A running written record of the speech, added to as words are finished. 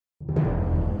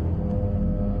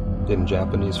In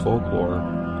Japanese folklore,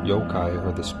 yokai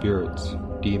are the spirits,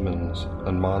 demons,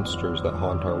 and monsters that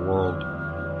haunt our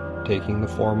world, taking the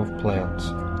form of plants,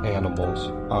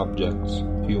 animals, objects,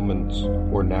 humans,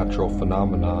 or natural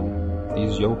phenomenon.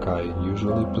 These yokai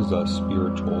usually possess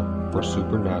spiritual or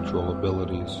supernatural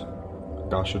abilities.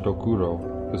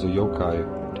 Gashadokuro is a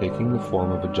yokai taking the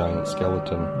form of a giant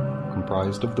skeleton,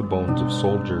 comprised of the bones of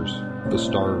soldiers, the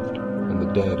starved, and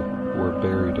the dead who are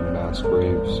buried in mass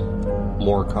graves.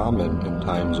 More common in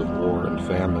times of war and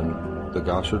famine, the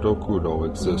Gashadokuro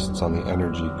exists on the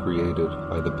energy created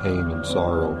by the pain and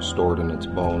sorrow stored in its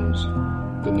bones.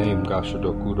 The name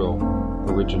Gashadokuro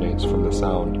originates from the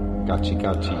sound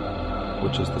gachi-gachi,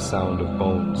 which is the sound of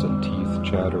bones and teeth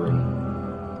chattering.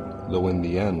 Though in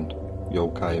the end,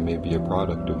 yokai may be a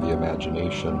product of the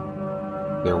imagination,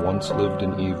 there once lived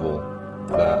an evil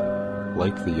that,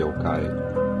 like the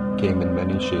yokai, came in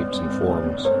many shapes and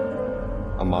forms.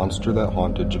 A monster that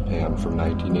haunted Japan from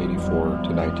 1984 to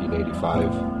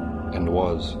 1985, and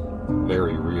was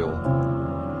very real.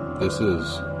 This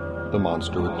is the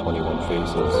Monster with 21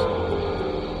 Faces.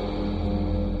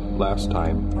 Last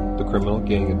time, the criminal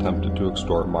gang attempted to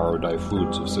extort Marodai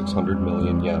Foods of 600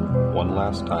 million yen one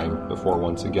last time before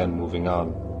once again moving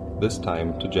on, this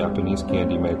time to Japanese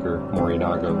candy maker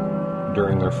Morinaga.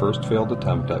 During their first failed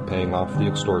attempt at paying off the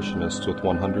extortionists with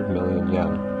 100 million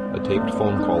yen, a taped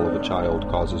phone call of a child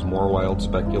causes more wild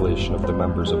speculation of the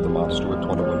members of the Monster with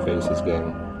 21 Faces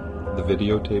gang. The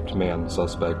videotaped man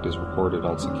suspect is recorded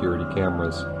on security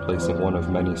cameras, placing one of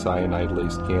many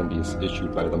cyanide-laced candies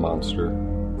issued by the monster.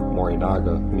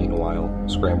 Morinaga, meanwhile,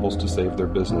 scrambles to save their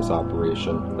business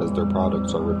operation as their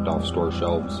products are ripped off store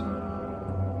shelves.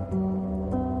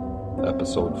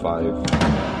 Episode 5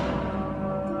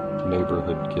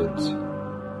 Neighborhood Kids.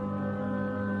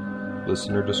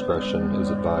 Listener discretion is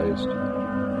advised.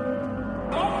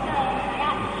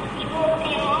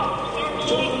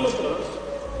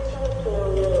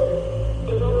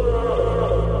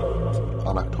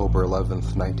 On October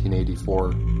 11th,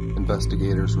 1984,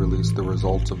 investigators released the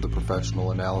results of the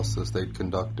professional analysis they'd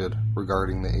conducted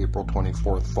regarding the April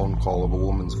 24th phone call of a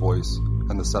woman's voice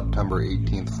and the September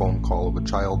 18th phone call of a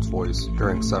child's voice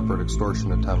during separate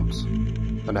extortion attempts.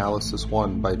 Analysis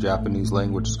 1 by Japanese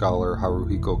language scholar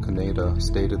Haruhiko Kaneda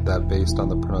stated that based on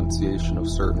the pronunciation of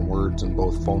certain words in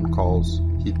both phone calls,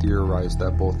 he theorized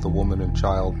that both the woman and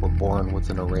child were born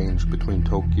within a range between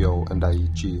Tokyo and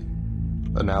Aichi.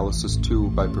 Analysis 2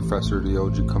 by Professor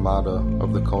Ryoji Kamada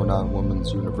of the Konan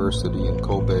Women's University in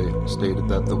Kobe stated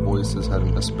that the voices had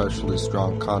an especially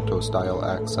strong Kanto-style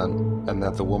accent, and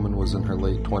that the woman was in her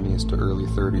late 20s to early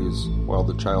 30s, while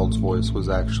the child's voice was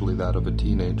actually that of a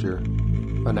teenager.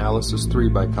 Analysis 3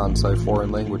 by Kansai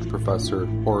foreign language professor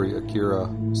Hori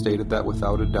Akira stated that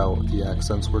without a doubt the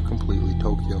accents were completely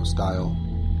Tokyo-style.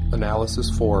 Analysis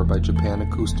 4 by Japan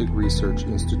Acoustic Research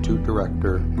Institute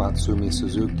Director Matsumi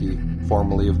Suzuki,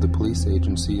 formerly of the Police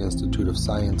Agency Institute of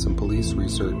Science and Police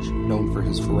Research, known for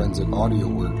his forensic audio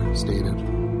work, stated,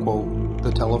 quote,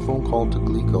 "The telephone call to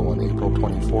Glico on April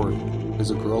 24th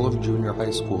is a girl of junior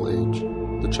high school age.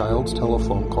 The child's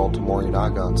telephone call to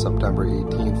Morinaga on September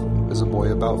 18th is a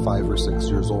boy about 5 or 6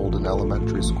 years old in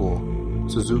elementary school."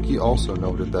 Suzuki also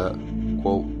noted that,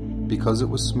 quote, "Because it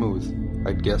was smooth,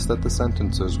 I'd guess that the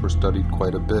sentences were studied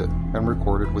quite a bit and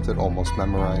recorded with it almost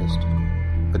memorized."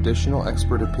 Additional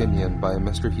expert opinion by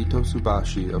Mr. Hito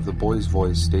Tsubashi of The Boy's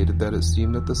Voice stated that it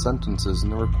seemed that the sentences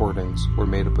in the recordings were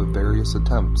made up of various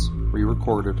attempts,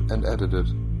 re-recorded and edited.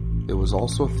 It was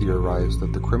also theorized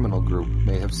that the criminal group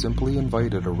may have simply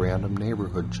invited a random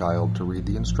neighborhood child to read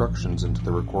the instructions into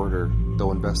the recorder,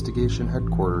 though investigation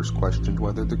headquarters questioned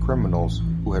whether the criminals,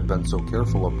 who had been so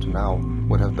careful up to now,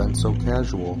 would have been so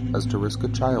casual as to risk a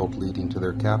child leading to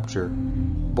their capture.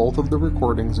 Both of the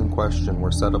recordings in question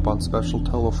were set up on special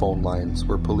telephone lines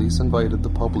where police invited the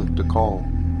public to call.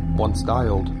 Once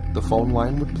dialed, the phone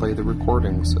line would play the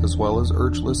recordings as well as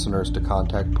urge listeners to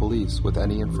contact police with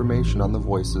any information on the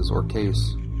voices or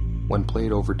case. When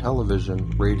played over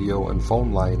television, radio, and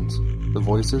phone lines, the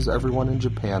voices everyone in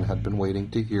Japan had been waiting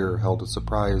to hear held a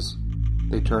surprise.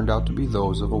 They turned out to be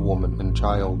those of a woman and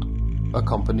child.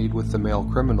 Accompanied with the male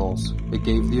criminals, it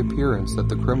gave the appearance that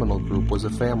the criminal group was a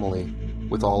family,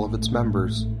 with all of its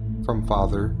members, from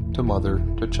father to mother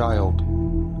to child.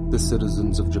 The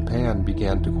citizens of Japan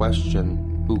began to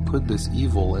question, who could this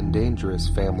evil and dangerous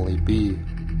family be,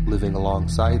 living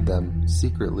alongside them,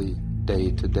 secretly,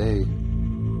 day to day?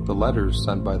 The letters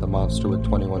sent by the Monster with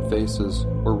 21 Faces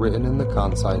were written in the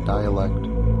Kansai dialect.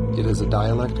 It is a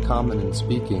dialect common in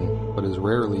speaking, but is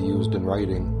rarely used in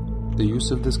writing. The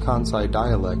use of this Kansai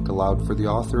dialect allowed for the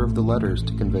author of the letters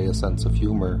to convey a sense of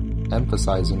humor,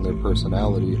 emphasizing their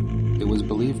personality. It was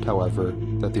believed, however,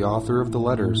 that the author of the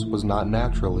letters was not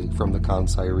naturally from the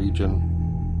Kansai region.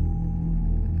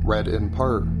 Read in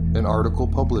part, an article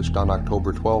published on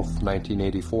October 12,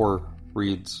 1984,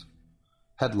 reads,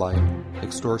 Headline,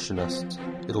 Extortionists.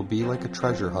 It'll be like a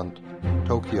treasure hunt.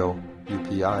 Tokyo,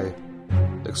 UPI.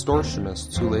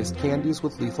 Extortionists who laced candies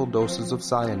with lethal doses of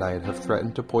cyanide have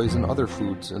threatened to poison other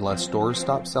foods unless stores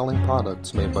stop selling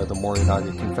products made by the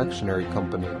Morinaga Confectionery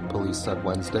Company, police said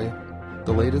Wednesday.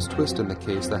 The latest twist in the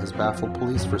case that has baffled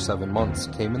police for 7 months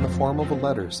came in the form of a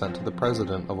letter sent to the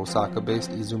president of Osaka-based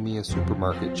Izumiya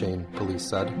supermarket chain, police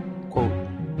said. Quote,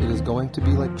 It is going to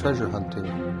be like treasure hunting,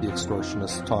 the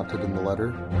extortionists taunted in the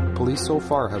letter. Police so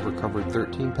far have recovered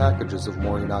 13 packages of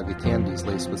Morinaga candies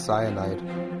laced with cyanide.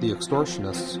 The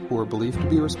extortionists, who are believed to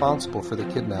be responsible for the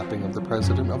kidnapping of the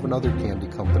president of another candy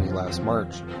company last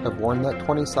March, have warned that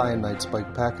 20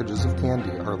 cyanide-spiked packages of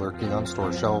candy are lurking on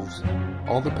store shelves.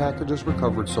 All the packages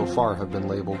recovered so far have been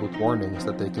labeled with warnings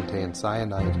that they contain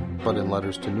cyanide, but in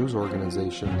letters to news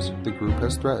organizations, the group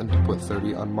has threatened to put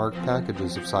 30 unmarked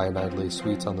packages of cyanide-laced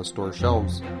sweets on the store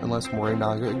shelves unless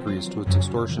Morinaga agrees to its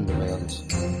extortion demands.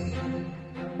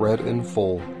 Read in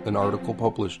full, an article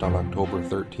published on October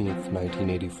 13,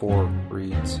 1984,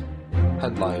 reads,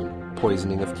 Headline,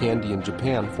 Poisoning of Candy in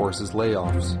Japan Forces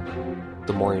Layoffs.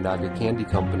 The Morinaga Candy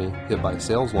Company, hit by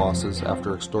sales losses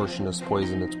after extortionists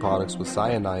poisoned its products with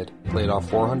cyanide, laid off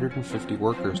 450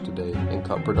 workers today and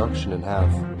cut production in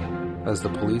half. As the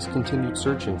police continued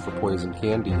searching for poisoned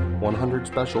candy, 100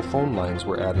 special phone lines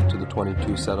were added to the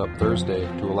 22 set up Thursday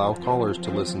to allow callers to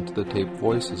listen to the taped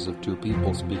voices of 2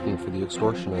 people speaking for the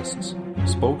extortionists.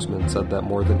 Spokesman said that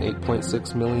more than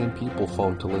 8.6 million people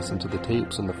phoned to listen to the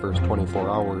tapes in the first 24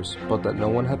 hours, but that no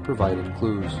one had provided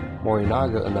clues.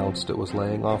 Morinaga announced it was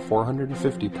laying off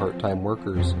 450 part-time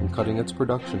workers and cutting its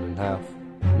production in half.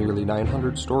 Nearly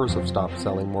 900 stores have stopped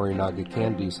selling Morinaga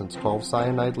candy since 12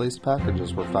 cyanide-laced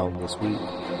packages were found this week.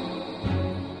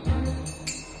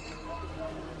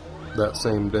 That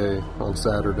same day, on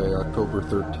Saturday, October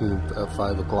 13th at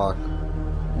 5 o'clock,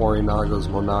 Morinaga's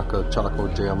Monaka Choco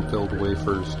Jam-filled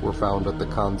wafers were found at the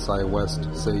Kansai West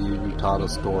Seiyu Utada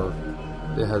store.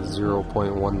 It had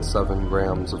 0.17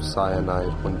 grams of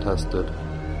cyanide when tested.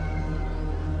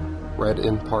 Read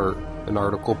in part, an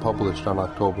article published on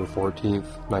October 14,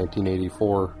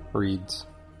 1984, reads,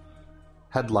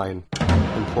 Headline,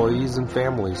 Employees and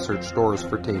families search stores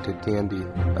for tainted candy.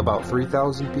 About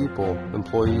 3,000 people,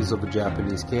 employees of a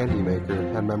Japanese candy maker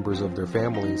and members of their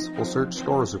families, will search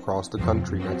stores across the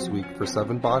country next week for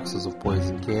 7 boxes of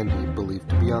poisoned candy believed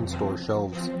to be on store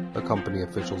shelves, a company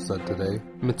official said today.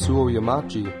 Mitsuo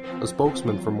Yamachi, a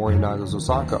spokesman for Morinaga's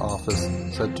Osaka office,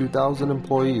 said 2,000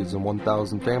 employees and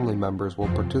 1,000 family members will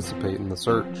participate in the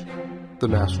search. The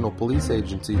National Police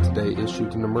Agency today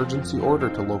issued an emergency order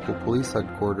to local police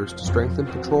headquarters to strengthen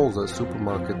patrols at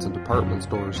supermarkets and department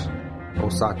stores.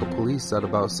 Osaka police said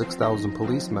about 6,000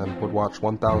 policemen would watch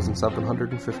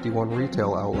 1,751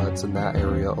 retail outlets in that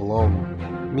area alone.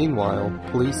 Meanwhile,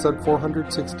 police said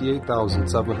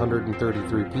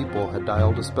 468,733 people had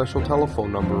dialed a special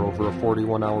telephone number over a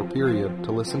 41-hour period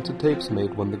to listen to tapes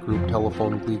made when the group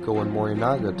telephoned Glico and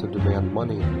Morinaga to demand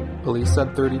money. Police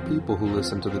said 30 people who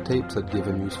listened to the tapes had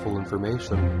given useful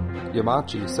information.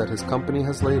 Yamachi said his company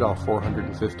has laid off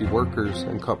 450 workers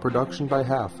and cut production by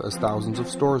half as thousands of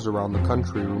stores around the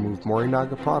country removed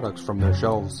Morinaga products from their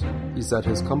shelves. He said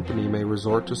his company may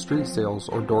resort to street sales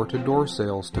or door-to-door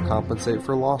sales to compensate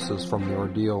for losses from the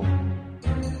ordeal.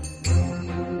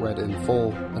 Read in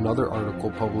full, another article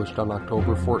published on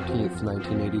October 14,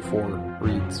 1984,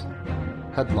 reads,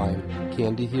 Headline,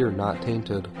 Candy Here Not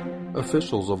Tainted.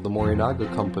 Officials of the Morinaga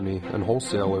Company and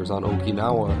wholesalers on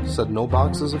Okinawa said no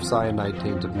boxes of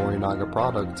cyanide-tainted Morinaga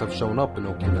products have shown up in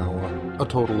Okinawa. A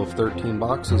total of 13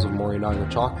 boxes of Morinaga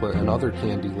chocolate and other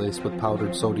candy laced with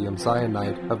powdered sodium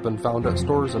cyanide have been found at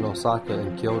stores in Osaka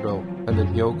and Kyoto, and in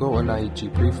Hyogo and Aichi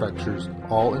prefectures,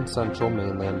 all in central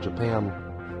mainland Japan.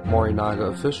 Morinaga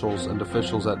officials and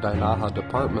officials at Dainaha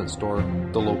Department Store,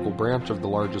 the local branch of the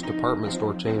largest department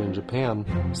store chain in Japan,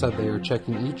 said they are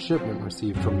checking each shipment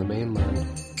received from the mainland.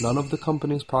 None of the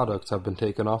company's products have been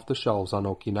taken off the shelves on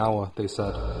Okinawa, they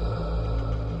said.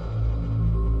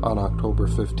 On October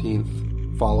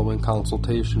 15th, following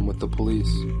consultation with the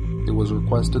police, it was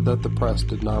requested that the press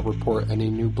did not report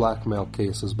any new blackmail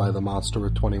cases by the Monster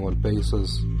with 21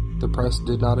 Faces. The press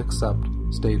did not accept,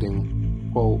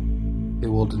 stating, quote, It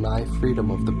will deny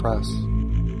freedom of the press.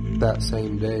 That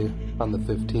same day, on the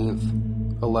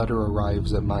 15th, a letter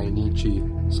arrives at Mainichi,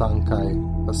 Sankai,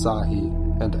 Asahi,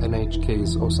 and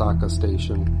NHK's Osaka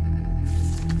station.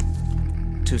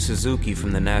 To Suzuki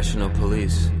from the National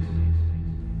Police.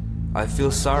 I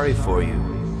feel sorry for you.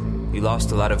 You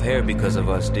lost a lot of hair because of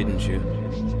us, didn't you?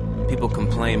 People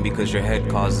complain because your head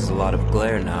causes a lot of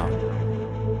glare now.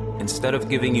 Instead of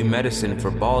giving you medicine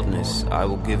for baldness, I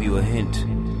will give you a hint.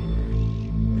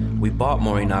 We bought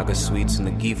Morinaga sweets in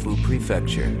the Gifu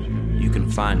Prefecture. You can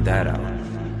find that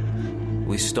out.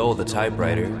 We stole the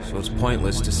typewriter, so it's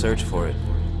pointless to search for it.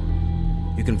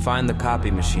 You can find the copy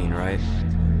machine, right?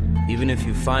 Even if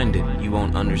you find it, you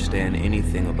won't understand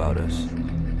anything about us.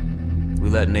 We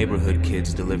let neighborhood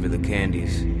kids deliver the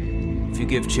candies. If you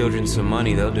give children some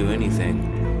money, they'll do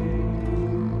anything.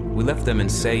 We left them in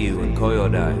Seiyu and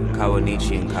Koyodai,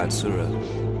 Kawanichi and Katsura.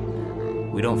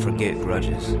 We don't forget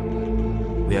grudges.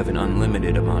 We have an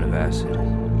unlimited amount of acid.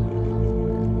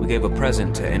 We gave a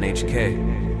present to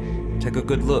NHK. Take a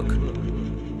good look.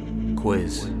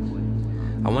 Quiz.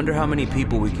 I wonder how many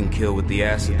people we can kill with the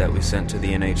acid that we sent to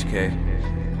the NHK.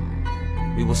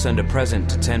 We will send a present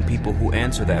to 10 people who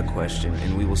answer that question,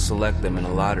 and we will select them in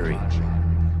a lottery.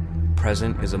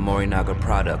 Present is a Morinaga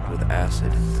product with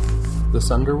acid. The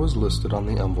sender was listed on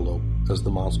the envelope as the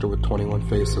monster with 21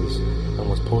 faces and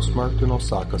was postmarked in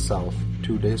Osaka South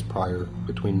 2 days prior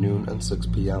between noon and 6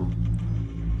 p.m.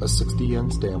 A 60 yen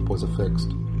stamp was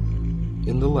affixed.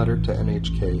 In the letter to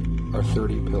NHK are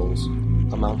 30 pills,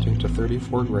 amounting to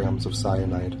 34 grams of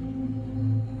cyanide.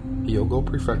 Hyogo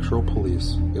Prefectural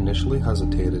Police initially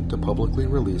hesitated to publicly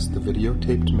release the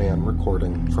videotaped man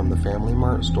recording from the Family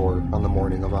Mart store on the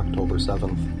morning of October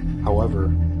 7th. However,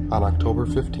 on October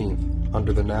 15th,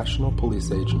 under the National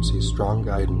Police Agency's strong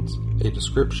guidance, a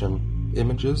description,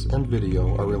 images, and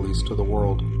video are released to the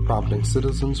world, prompting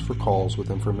citizens for calls with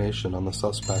information on the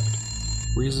suspect.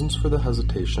 Reasons for the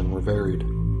hesitation were varied.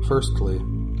 Firstly,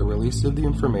 the release of the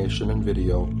information and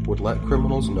video would let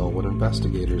criminals know what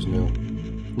investigators knew.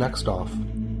 Next off,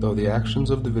 though the actions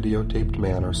of the videotaped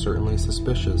man are certainly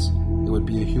suspicious, it would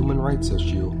be a human rights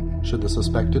issue should the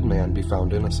suspected man be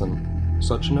found innocent.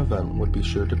 Such an event would be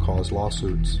sure to cause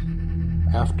lawsuits.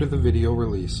 After the video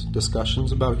release,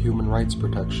 discussions about human rights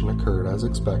protection occurred as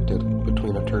expected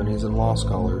between attorneys and law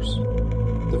scholars.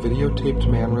 The videotaped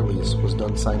man release was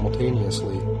done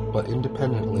simultaneously but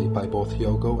independently by both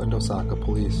Hyogo and Osaka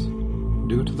police.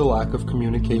 Due to the lack of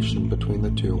communication between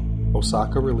the two,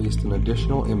 Osaka released an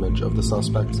additional image of the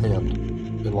suspect's hand,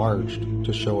 enlarged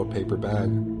to show a paper bag,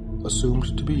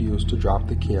 assumed to be used to drop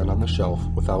the can on the shelf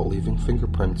without leaving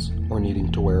fingerprints or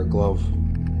needing to wear a glove.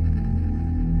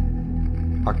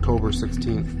 October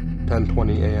 16th,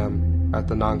 10:20 a.m. At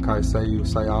the Nankai Seiyu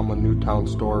Sayama Newtown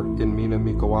store in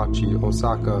Minamikawachi,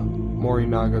 Osaka,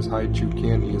 Morinaga's Haichu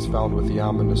candy is found with the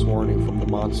ominous warning from the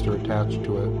monster attached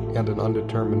to it and an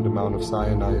undetermined amount of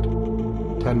cyanide.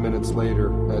 10 minutes later,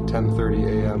 at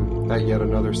 10:30 a.m., at yet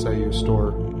another Seiyu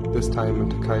store, this time in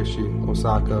Takaishi,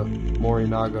 Osaka,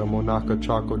 Morinaga Monaka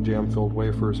Choco Jam-filled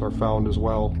wafers are found as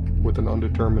well, with an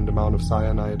undetermined amount of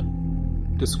cyanide.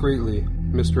 Discreetly,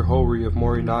 Mr. Hori of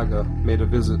Morinaga made a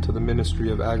visit to the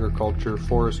Ministry of Agriculture,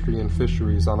 Forestry, and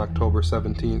Fisheries on October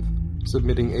 17th,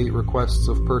 submitting 8 requests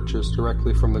of purchase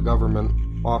directly from the government,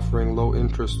 offering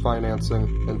low-interest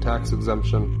financing and tax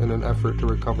exemption in an effort to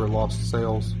recover lost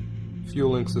sales.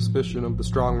 Fueling suspicion of the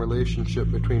strong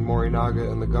relationship between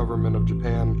Morinaga and the government of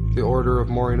Japan, the order of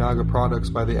Morinaga products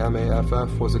by the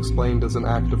MAFF was explained as an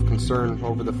act of concern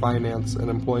over the finance and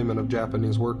employment of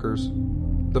Japanese workers.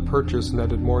 The purchase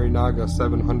netted Morinaga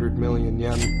 700 million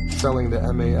yen, selling the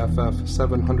MAFF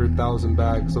 700,000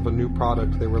 bags of a new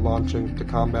product they were launching to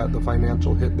combat the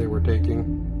financial hit they were taking.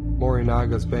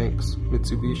 Morinaga's banks,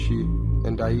 Mitsubishi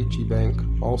and Daiichi Bank,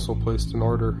 also placed an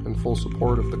order in full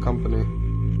support of the company.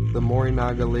 The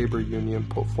Morinaga Labor Union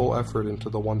put full effort into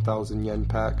the 1,000 yen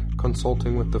pack,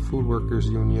 consulting with the Food Workers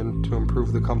Union to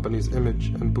improve the company's image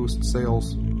and boost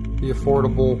sales. The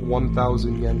affordable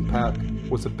 1,000 yen pack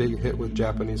was a big hit with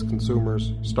Japanese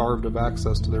consumers, starved of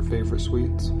access to their favorite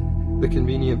sweets. The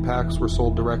convenient packs were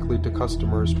sold directly to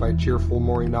customers by cheerful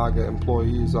Morinaga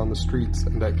employees on the streets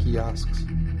and at kiosks.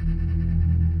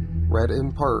 Read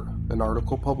in part, an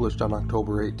article published on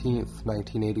October 18,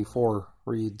 1984,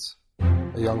 reads,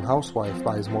 "A young housewife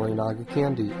buys Morinaga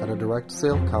candy at a direct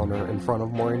sale counter in front of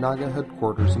Morinaga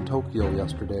headquarters in Tokyo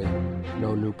yesterday.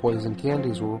 No new poison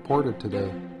candies were reported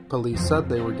today. Police said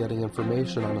they were getting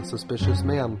information on a suspicious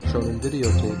man shown in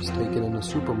videotapes taken in a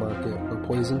supermarket where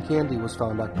poison candy was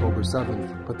found October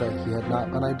 7th, but that he had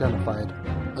not been identified.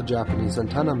 A Japanese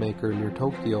antenna maker near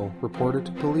Tokyo reported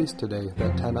to police today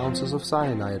that 10 ounces of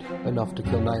cyanide, enough to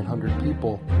kill 900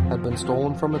 people, had been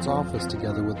stolen from its office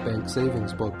together with bank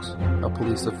savings books. A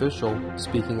police official,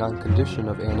 speaking on condition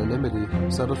of anonymity,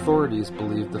 said authorities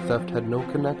believed the theft had no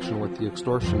connection with the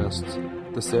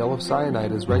extortionists. The sale of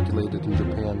cyanide is regulated in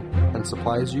Japan, and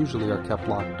supplies usually are kept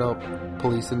locked up.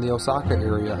 Police in the Osaka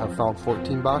area have found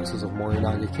 14 boxes of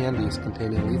Morinaga candies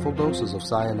containing lethal doses of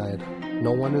cyanide.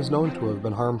 No one is known to have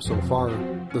been harmed so far.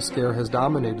 The scare has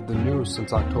dominated the news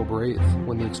since October 8th,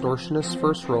 when the extortionists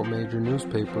first wrote major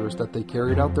newspapers that they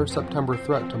carried out their September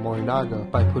threat to Morinaga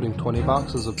by putting 20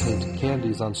 boxes of tainted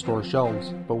candies on store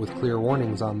shelves, but with clear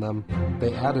warnings on them.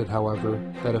 They added, however,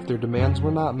 that if their demands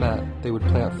were not met, they would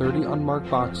plant 30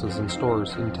 unmarked boxes in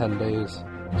stores in 10 days.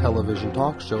 Television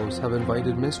talk shows have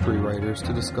invited mystery writers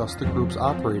to discuss the group's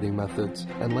operating methods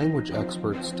and language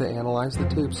experts to analyze the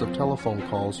tapes of telephone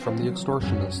calls from the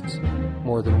extortionists.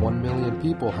 More than 1 million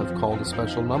people have called a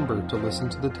special number to listen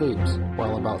to the tapes,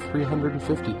 while about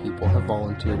 350 people have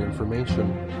volunteered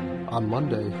information. On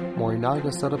Monday,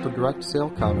 Morinaga set up a direct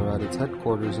sale counter at its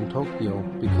headquarters in Tokyo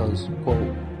because,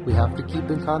 quote, "We have to keep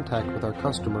in contact with our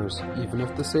customers, even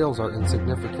if the sales are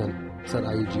insignificant," said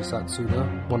Aiji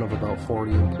Satsuda, one of about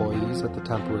 40 employees at the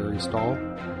temporary stall.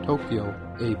 Tokyo,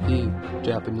 AP.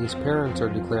 Japanese parents are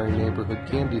declaring neighborhood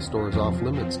candy stores off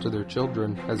limits to their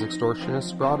children as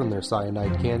extortionists broaden their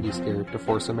cyanide candy scare to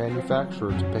force a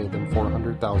manufacturer to pay them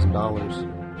 $400,000.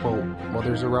 Quote,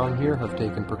 "Mothers around here have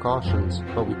taken precautions,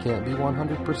 but we can't be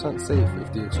 100% safe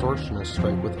if the extortionists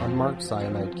strike with unmarked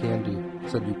cyanide candy,"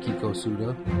 said Yukiko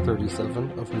Suda,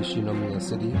 37, of Nishinomiya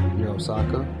City, near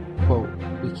Osaka. Quote,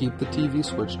 "We keep the TV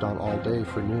switched on all day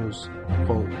for news."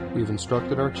 Quote, "We've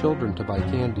instructed our children to buy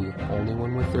candy only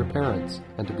when with their parents,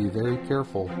 and to be very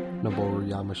careful," Noboru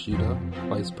Yamashita,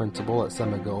 vice principal at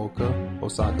Semegaoka,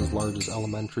 Osaka's largest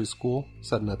elementary school,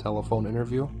 said in a telephone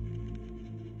interview.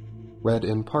 Read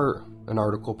in part, an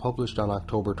article published on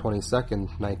October 22,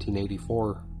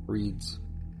 1984, reads,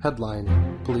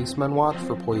 Headline, Policemen watch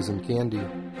for poison candy.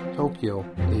 Tokyo,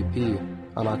 AP.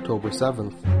 On October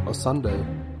 7th, a Sunday,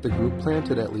 the group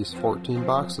planted at least 14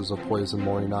 boxes of poison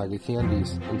Morinaga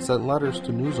candies and sent letters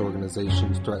to news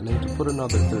organizations threatening to put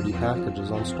another 30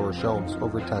 packages on store shelves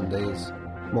over 10 days.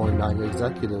 Morinaga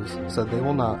executives said they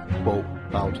will not, quote,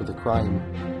 bow to the crime.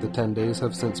 The 10 days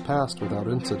have since passed without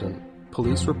incident.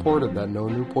 Police reported that no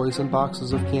new poison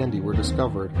boxes of candy were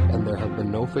discovered, and there have been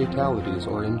no fatalities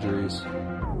or injuries.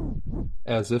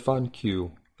 As if on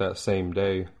cue, that same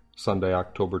day, Sunday,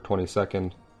 October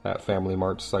 22nd, at Family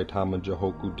Mart's Saitama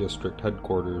Jihoku District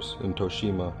headquarters in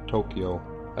Toshima, Tokyo,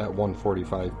 at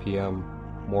 1:45 p.m.,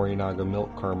 Morinaga milk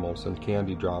caramels and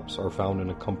candy drops are found in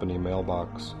a company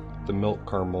mailbox. The milk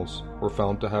caramels were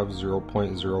found to have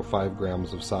 0.05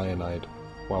 grams of cyanide,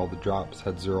 while the drops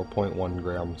had 0.1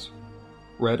 grams.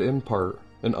 Read in part,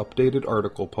 an updated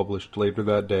article published later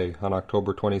that day on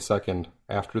October 22nd,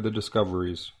 after the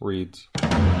discoveries, reads,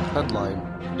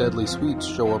 Headline, Deadly sweets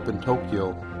show up in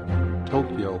Tokyo.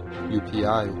 Tokyo,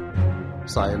 UPI.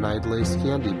 Cyanide-laced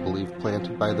candy believed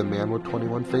planted by the Man with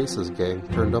 21 Faces gang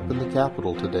turned up in the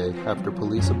capital today after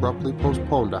police abruptly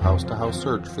postponed a house-to-house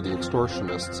search for the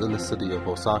extortionists in the city of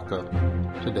Osaka.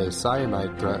 Today's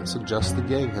cyanide threat suggests the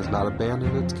gang has not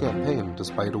abandoned its campaign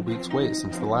despite a week's wait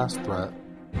since the last threat.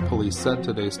 Police said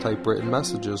today's typewritten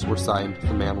messages were signed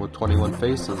The Man with 21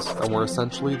 Faces and were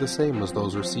essentially the same as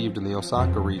those received in the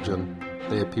Osaka region.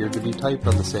 They appeared to be typed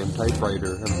on the same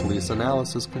typewriter, and police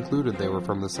analysis concluded they were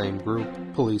from the same group.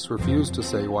 Police refused to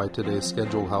say why today's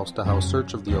scheduled house-to-house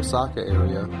search of the Osaka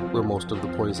area, where most of the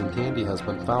poison candy has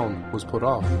been found, was put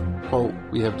off. Quote,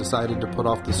 "We have decided to put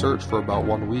off the search for about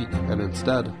 1 week, and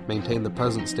instead, maintain the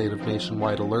present state of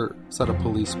nationwide alert," said a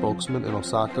police spokesman in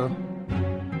Osaka.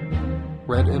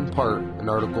 Read in part, an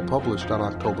article published on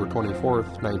October 24,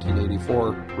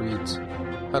 1984, reads,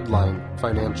 Headline,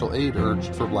 Financial aid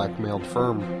urged for blackmailed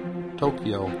firm.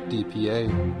 Tokyo, DPA.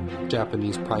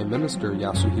 Japanese Prime Minister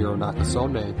Yasuhiro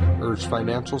Nakasone urged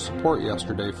financial support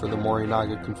yesterday for the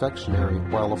Morinaga confectionery,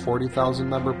 while a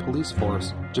 40,000-member police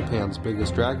force, Japan's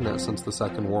biggest dragnet since the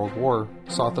Second World War,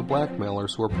 sought the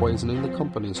blackmailers who were poisoning the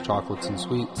company's chocolates and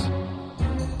sweets.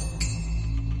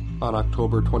 On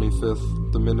October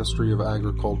 25th, the Ministry of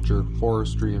Agriculture,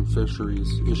 Forestry, and Fisheries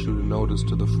issued a notice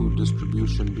to the Food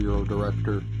Distribution Bureau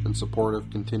Director in support of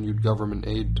continued government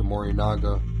aid to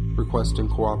Morinaga, requesting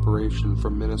cooperation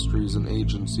from ministries and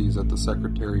agencies at the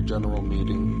Secretary General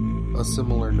meeting. A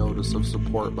similar notice of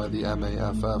support by the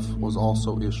MAFF was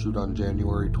also issued on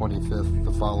January 25th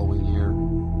the following year.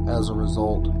 As a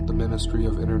result, the Ministry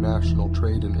of International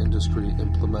Trade and Industry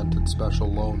implemented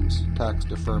special loans, tax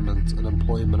deferments, and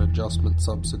employment adjustment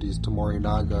subsidies to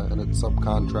Morinaga and its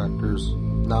subcontractors.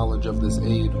 Knowledge of this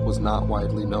aid was not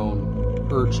widely known.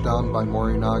 Urged on by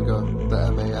Morinaga,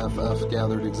 the MAFF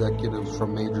gathered executives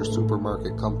from major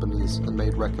supermarket companies and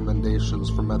made recommendations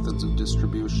for methods of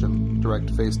distribution, direct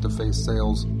face-to-face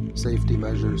sales, safety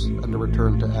measures, and a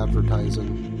return to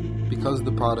advertising. Because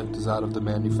the product is out of the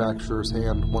manufacturer's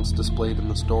hand once displayed in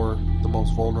the store, the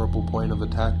most vulnerable point of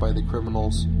attack by the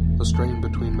criminals, the strain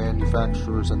between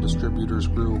manufacturers and distributors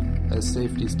grew as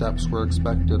safety steps were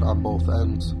expected on both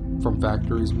ends, from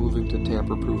factories moving to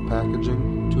tamper-proof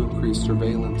packaging to increased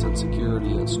surveillance and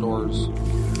security at stores.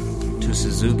 To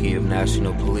Suzuki of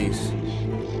National Police.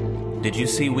 Did you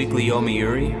see Weekly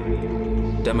Yomiuri?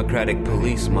 Democratic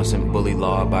police mustn't bully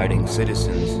law-abiding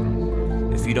citizens.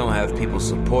 If you don't have people's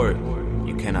support,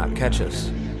 you cannot catch us.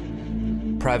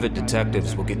 Private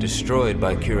detectives will get destroyed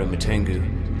by Kira Matengu.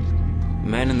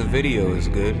 Man in the video is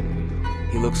good.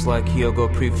 He looks like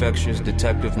Hyogo Prefecture's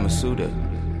Detective Masuda.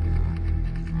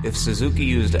 If Suzuki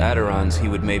used Adirons, he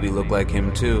would maybe look like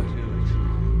him too.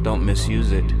 Don't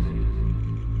misuse it.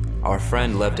 Our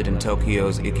friend left it in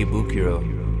Tokyo's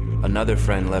Ikebukuro. Another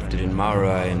friend left it in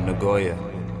Maruai and Nagoya.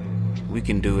 We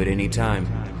can do it any time.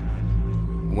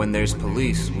 When there's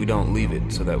police, we don't leave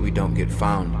it so that we don't get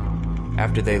found.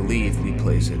 After they leave, we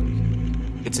place it.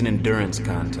 It's an endurance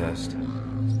contest.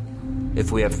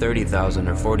 If we have 30,000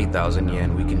 or 40,000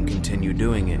 yen, we can continue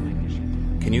doing it.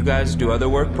 Can you guys do other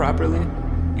work properly?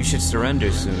 You should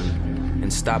surrender soon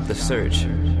and stop the search.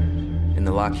 In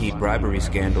the Lockheed bribery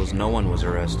scandals, no one was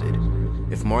arrested.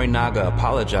 If Morinaga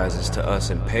apologizes to us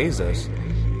and pays us,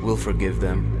 we'll forgive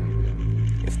them.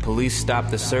 If police stop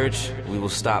the search, we will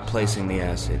stop placing the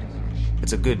acid.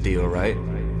 It's a good deal, right?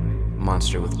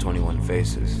 Monster with 21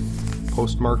 faces.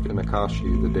 Postmarked in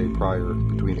Akashi the day prior,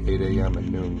 between 8 a.m.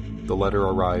 and noon, the letter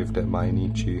arrived at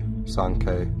Mainichi,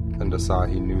 Sankei, and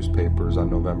Asahi newspapers on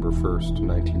November 1st,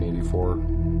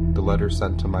 1984. The letter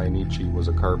sent to Mainichi was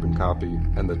a carbon copy,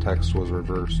 and the text was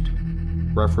reversed.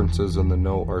 References in the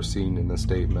note are seen in the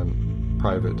statement.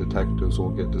 Private detectives will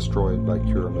get destroyed by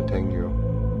Kira Matengu.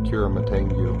 Kira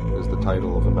Matengu is the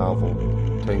title of a novel,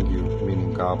 Tengu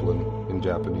meaning goblin in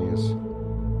Japanese.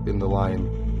 In the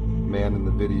line, man in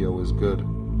the video is good.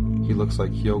 He looks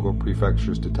like Hyogo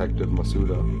Prefecture's Detective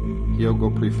Masuda.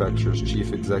 Hyogo Prefecture's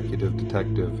chief executive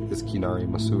detective is Kinari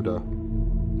Masuda.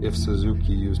 If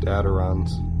Suzuki used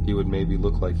Adirons, he would maybe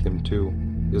look like him too,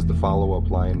 is the follow-up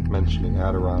line mentioning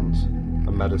Adirons,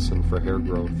 a medicine for hair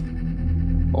growth.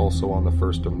 Also on the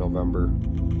 1st of November,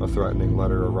 a threatening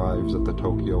letter arrives at the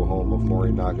Tokyo home of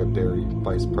Morinaga Dairy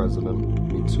Vice President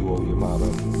Mitsuo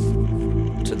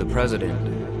Yamada. To the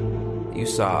President, you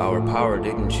saw our power,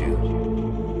 didn't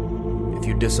you? If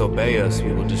you disobey us,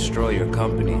 we will destroy your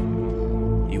company.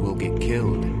 You will get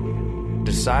killed.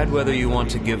 Decide whether you want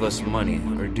to give us money,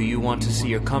 or do you want to see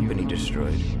your company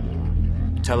destroyed?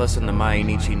 Tell us in the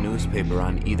Mainichi newspaper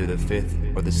on either the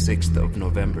 5th or the 6th of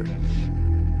November.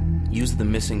 Use the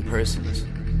missing persons.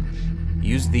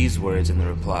 Use these words in the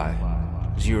reply.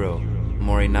 Jiro,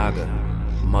 Morinaga,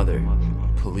 mother,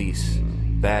 police,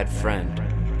 bad friend,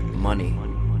 money,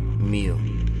 meal.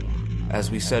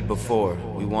 As we said before,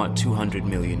 we want 200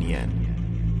 million yen.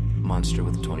 Monster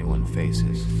with 21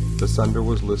 faces. The sender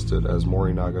was listed as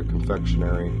Morinaga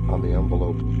Confectionery on the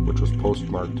envelope, which was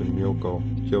postmarked in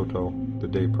Myoko, Kyoto, the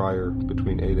day prior,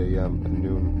 between 8 a.m. and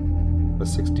noon. A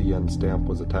 60 yen stamp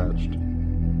was attached.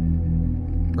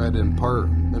 Read in part,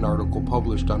 an article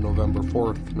published on November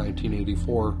 4th,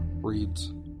 1984,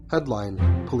 reads,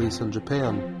 Headline, Police in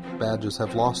Japan, badges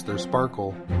have lost their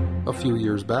sparkle. A few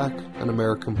years back, an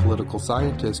American political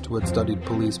scientist who had studied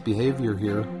police behavior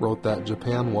here wrote that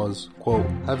Japan was, quote,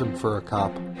 heaven for a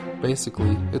cop.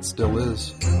 Basically, it still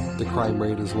is. The crime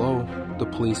rate is low, the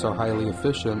police are highly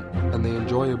efficient, and they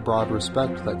enjoy a broad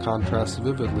respect that contrasts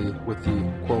vividly with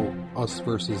the, quote, us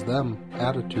versus them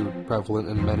attitude prevalent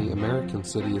in many American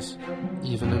cities.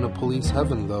 Even in a police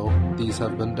heaven, though, these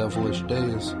have been devilish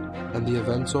days, and the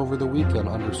events over the weekend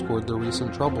underscored the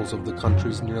recent troubles of the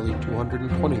country's nearly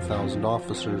 220,000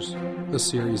 officers. A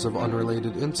series of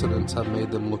unrelated incidents have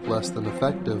made them look less than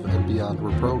effective and beyond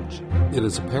reproach. It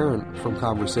is apparent from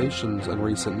conversations and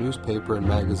recent newspaper and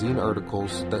magazine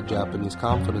articles that Japanese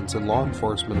confidence in law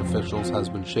enforcement officials has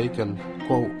been shaken.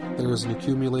 Quote, there is an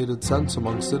accumulated sense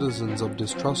among citizens of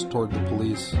distrust toward the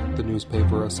police, the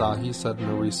newspaper Asahi said in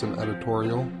a recent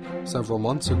editorial. Several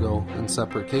months ago, in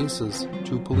separate cases,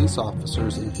 2 police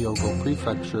officers in Hyogo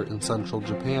Prefecture in central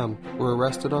Japan were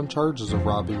arrested on charges of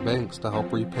robbing banks to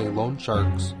help repay loan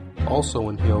sharks. Also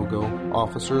in Hyogo,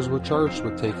 officers were charged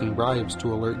with taking bribes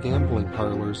to alert gambling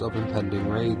parlors of impending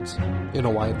raids. In a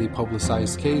widely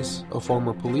publicized case, a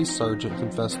former police sergeant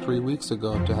confessed 3 weeks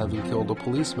ago to having killed a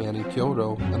policeman in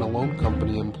Kyoto and a loan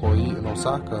company employee in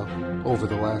Osaka. Over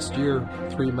the last year,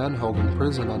 3 men held in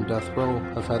prison on death row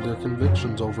have had their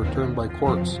convictions overturned by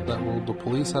courts that ruled the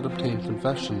police had obtained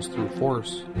confessions through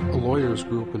force. A lawyers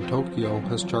group in Tokyo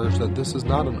has charged that this is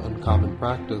not an uncommon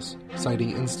practice,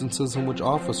 citing instances in which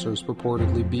officers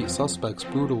purportedly beat suspects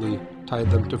brutally, tied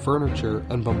them to furniture,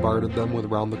 and bombarded them with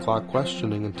round-the-clock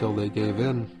questioning until they gave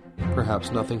in.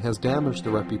 Perhaps nothing has damaged the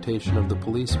reputation of the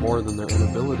police more than their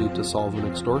inability to solve an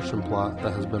extortion plot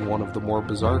that has been one of the more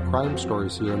bizarre crime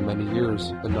stories here in many years,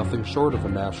 and nothing short of a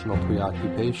national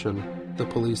preoccupation. The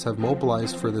police have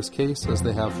mobilized for this case as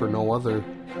they have for no other.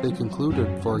 They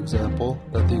concluded, for example,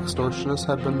 that the extortionists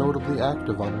had been notably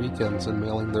active on weekends in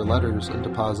mailing their letters and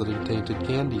depositing tainted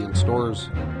candy in stores.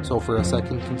 So for a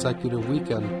second consecutive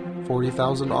weekend,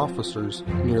 40,000 officers,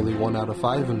 nearly 1 out of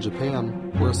 5 in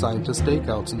Japan, were assigned to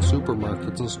stakeouts in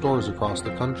supermarkets and stores across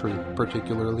the country,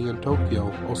 particularly in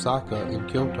Tokyo, Osaka, and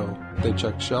Kyoto. They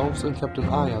checked shelves and kept an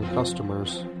eye on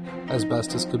customers. As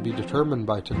best as could be determined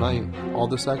by tonight, all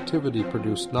this activity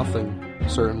produced nothing,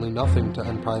 certainly nothing to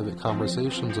end private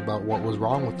conversations about what was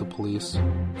wrong with the police.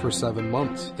 For 7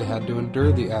 months, they had to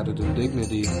endure the added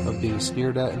indignity of being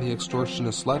sneered at in the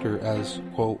extortionist letter as,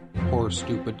 quote, poor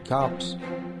stupid cops.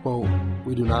 Quote,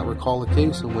 we do not recall a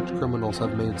case in which criminals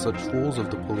have made such fools of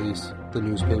the police, the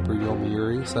newspaper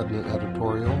Yomiuri said in an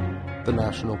editorial. The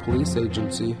National Police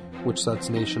Agency, which sets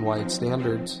nationwide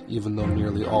standards, even though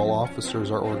nearly all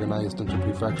officers are organized into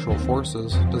prefectural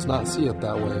forces, does not see it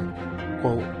that way.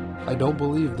 Quote, I don't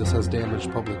believe this has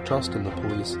damaged public trust in the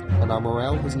police, and our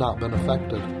morale has not been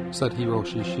affected, said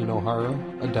Hiroshi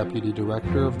Shinohara, a deputy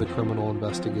director of the Criminal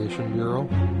Investigation Bureau.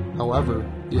 However,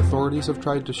 the authorities have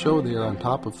tried to show they are on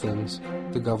top of things.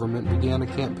 The government began a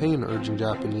campaign urging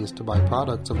Japanese to buy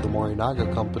products of the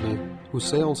Morinaga company, whose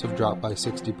sales have dropped by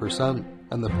 60%,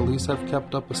 and the police have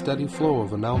kept up a steady flow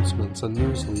of announcements and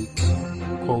news leaks.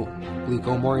 Quote,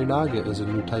 Glico Morinaga is a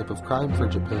new type of crime for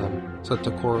Japan, said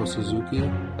Takoro Suzuki,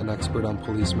 an expert on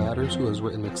police matters who has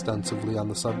written extensively on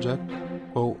the subject.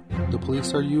 Quote, the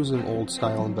police are using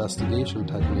old-style investigation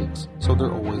techniques, so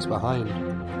they're always behind.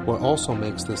 What also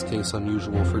makes this case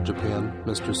unusual for Japan,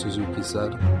 Mr. Suzuki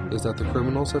said, is that the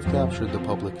criminals have captured the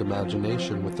public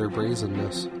imagination with their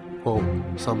brazenness. Quote,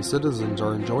 some citizens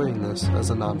are enjoying this as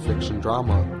a non-fiction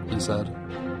drama, he said.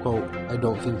 Quote, I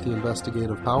don't think the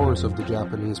investigative powers of the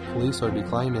Japanese police are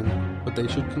declining, but they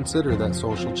should consider that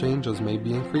social changes may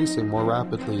be increasing more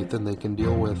rapidly than they can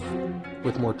deal with.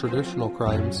 With more traditional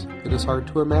crimes, it is hard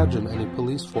to imagine any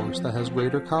police force that has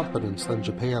greater competence than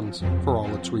Japan's, for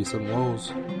all its recent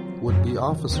woes. Would-be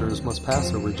officers must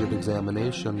pass a rigid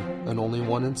examination, and only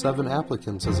 1 in 7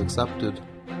 applicants is accepted.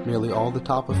 Nearly all the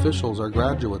top officials are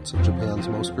graduates of Japan's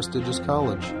most prestigious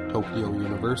college, Tokyo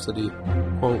University.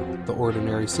 Quote, the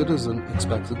ordinary citizen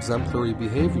expects exemplary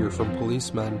behavior from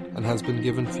policemen and has been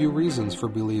given few reasons for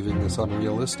believing this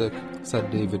unrealistic, said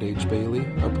David H. Bailey,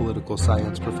 a political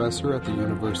science professor at the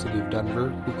University of Denver,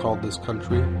 who called this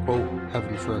country, quote,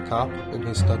 heaven for a cop in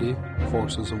his study,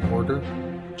 Forces of Order.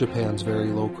 Japan's very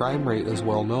low crime rate is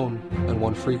well known, and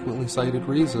one frequently cited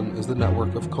reason is the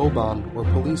network of koban, or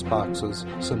police boxes,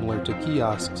 similar to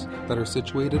kiosks, that are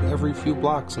situated every few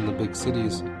blocks in the big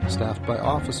cities, staffed by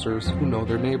officers who know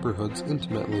their neighborhoods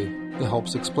intimately. It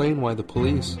helps explain why the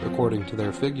police, according to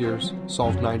their figures,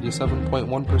 solved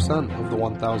 97.1% of the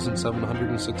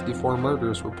 1,764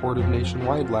 murders reported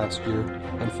nationwide last year,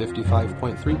 and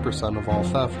 55.3% of all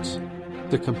thefts.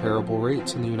 The comparable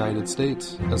rates in the United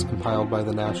States, as compiled by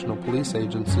the National Police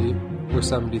Agency, were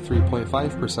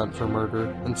 73.5% for murder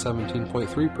and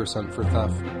 17.3% for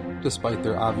theft. Despite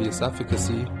their obvious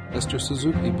efficacy, Mr.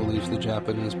 Suzuki believes the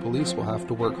Japanese police will have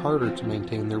to work harder to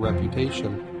maintain their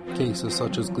reputation. Cases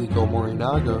such as Glico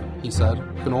Morinaga, he said,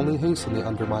 can only hasten the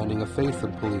undermining of faith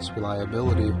in police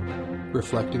reliability.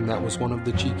 Reflecting that was one of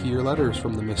the cheekier letters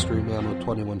from the mystery man with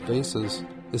 21 faces,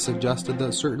 it suggested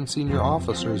that certain senior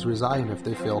officers resign if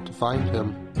they fail to find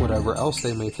him. Whatever else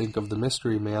they may think of the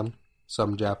mystery man,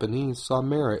 some Japanese saw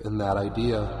merit in that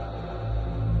idea.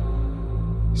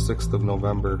 6th of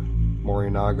November,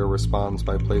 Morinaga responds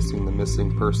by placing the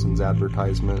missing persons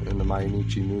advertisement in the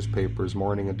Mainichi newspaper's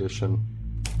morning edition.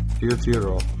 Dear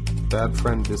Firo, bad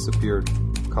friend disappeared.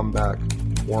 Come back.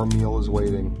 Warm meal is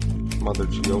waiting. Mother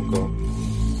Chiyoko.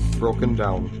 Broken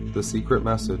down, the secret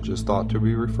message is thought to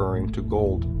be referring to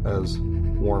gold as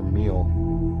warm meal.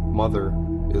 Mother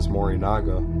is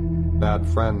Morinaga. Bad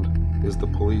friend is the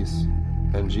police.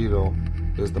 And Jiro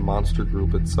is the Monster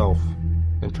Group itself.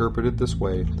 Interpreted this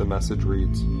way, the message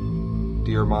reads,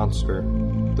 "Dear Monster,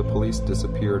 the police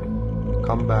disappeared.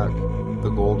 Come back, the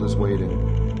gold is waiting.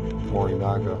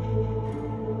 Morinaga."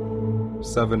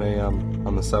 7 a.m.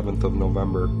 on the 7th of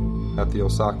November, at the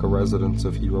Osaka residence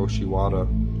of Hiroshi Wada,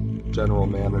 general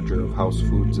manager of House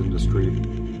Foods Industry,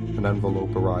 an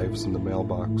envelope arrives in the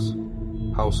mailbox.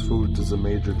 House Foods is a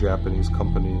major Japanese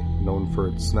company known for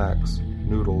its snacks,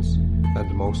 noodles,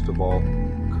 and most of all,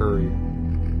 curry.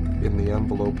 In the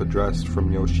envelope addressed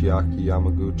from Yoshiaki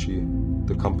Yamaguchi,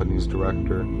 the company's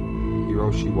director,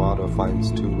 Hiroshi Wada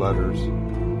finds 2 letters.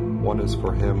 One is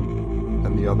for him,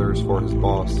 and the other is for his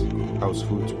boss, House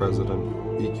Foods president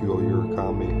Ikyo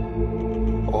Urakami.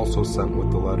 Also sent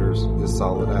with the letters is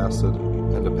solid acid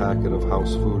and a packet of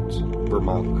House Foods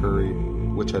Vermont curry,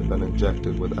 which had been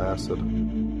injected with acid.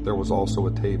 There was also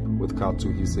a tape with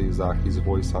Katsuhisa Izaki's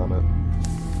voice on it.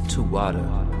 To Wada,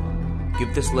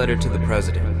 give this letter to the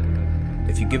president.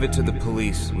 If you give it to the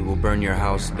police, we will burn your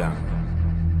house down.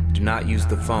 Do not use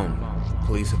the phone.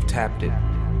 Police have tapped it.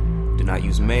 Do not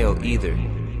use mail either.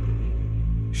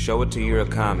 Show it to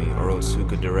Urakami or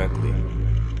Otsuka directly.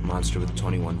 Monster with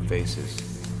 21 faces.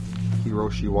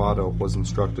 Hiroshi Wada was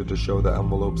instructed to show the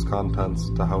envelope's contents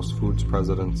to House Foods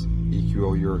presidents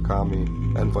Ikyo Urakami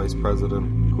and Vice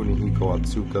President Kunihiko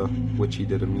Otsuka, which he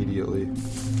did immediately.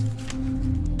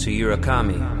 To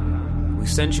Urakami, we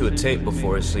sent you a tape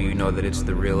before so you know that it's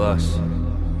the real us.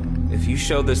 If you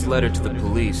show this letter to the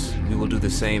police, we will do the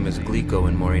same as Glico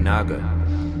and Morinaga.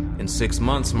 In 6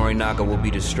 months, Morinaga will be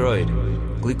destroyed.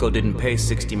 Glico didn't pay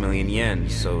 60 million yen,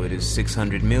 so it is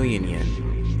 600 million yen.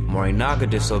 Morinaga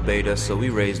disobeyed us, so we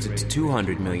raised it to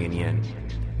 200 million yen.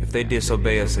 If they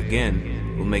disobey us again,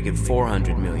 we'll make it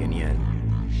 400 million yen.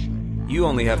 You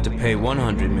only have to pay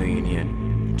 100 million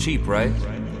yen. Cheap, right?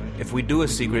 If we do a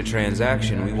secret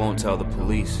transaction, we won't tell the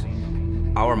police.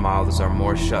 Our mouths are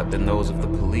more shut than those of the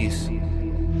police.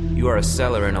 You are a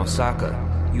seller in Osaka.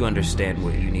 You understand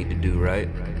what you need to do, right?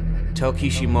 Tell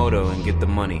Kishimoto and get the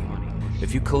money.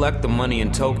 If you collect the money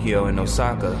in Tokyo and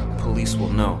Osaka, police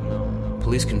will know.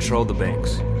 Police control the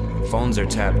banks. Phones are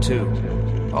tapped too.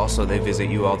 Also, they visit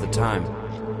you all the time.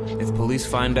 If police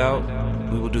find out,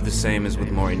 we will do the same as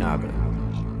with Morinaga.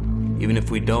 Even if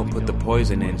we don't put the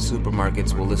poison in,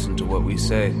 supermarkets will listen to what we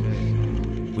say.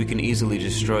 We can easily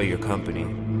destroy your company.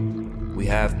 We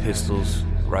have pistols,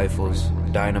 rifles,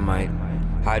 dynamite,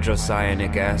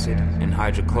 hydrocyanic acid, and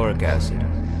hydrochloric acid.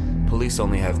 Police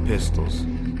only have pistols.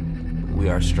 We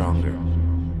are stronger.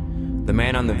 The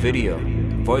man on the video,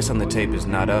 voice on the tape is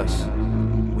not us.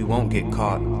 We won't get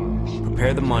caught.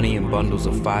 Prepare the money in bundles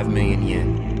of 5 million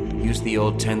yen. Use the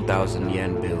old 10,000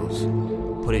 yen bills.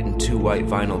 Put it in 2 white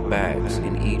vinyl bags,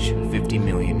 in each 50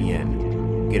 million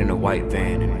yen. Get in a white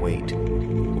van and wait.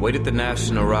 Wait at the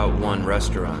National Route 1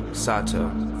 restaurant,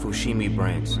 Sato, Fushimi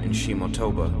branch in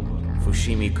Shimotoba,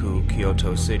 Fushimi-ku,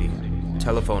 Kyoto City.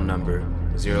 Telephone number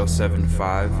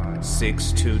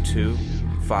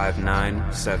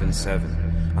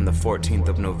 075-622-5977 on the 14th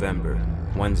of November,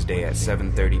 Wednesday at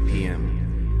 7:30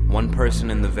 p.m. 1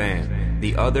 person in the van,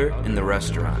 the other in the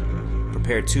restaurant.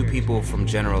 Prepare 2 people from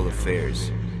General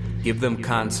Affairs. Give them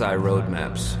Kansai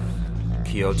roadmaps.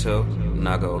 Kyoto,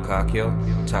 Nagaokakyo,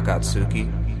 Takatsuki,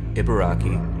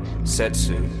 Ibaraki,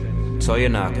 Setsu,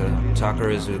 Toyonaka,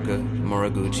 Takarazuka,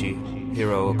 Moriguchi,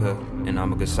 Hirooka, and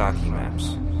Amagasaki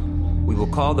maps. We will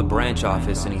call the branch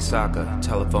office in Isaka,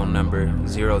 telephone number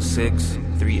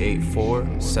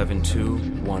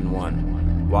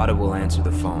 06-384-7211. Wada will answer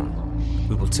the phone.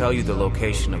 We will tell you the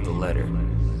location of the letter.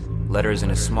 Letter is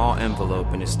in a small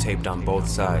envelope and is taped on both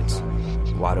sides.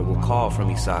 Wada will call from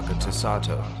Isaka to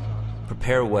Sato.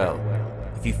 Prepare well.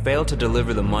 If you fail to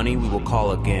deliver the money, we will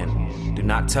call again. Do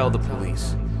not tell the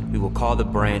police. We will call the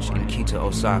branch in Kita,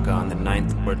 Osaka on the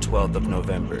 9th or 12th of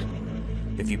November.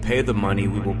 If you pay the money,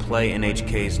 we will play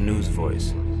NHK's news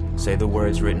voice. Say the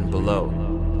words written below.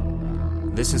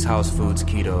 This is House Foods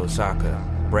Kita, Osaka.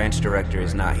 Branch director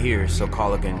is not here, so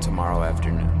call again tomorrow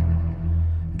afternoon.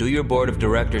 Do your board of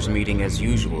directors meeting as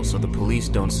usual so the police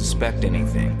don't suspect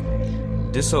anything.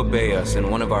 Disobey us and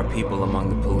one of our people among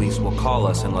the police will call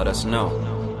us and let us know.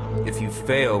 If you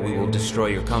fail, we will destroy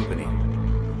your company.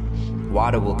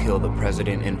 Wada will kill the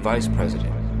president and vice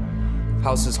president.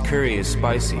 House's curry is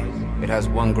spicy. It has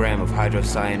 1 gram of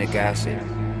hydrocyanic acid.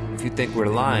 If you think we're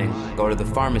lying, go to the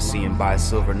pharmacy and buy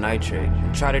silver nitrate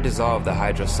and try to dissolve the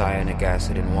hydrocyanic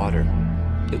acid in water.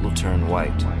 It will turn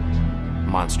white.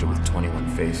 Monster with 21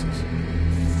 faces.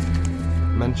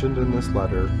 Mentioned in this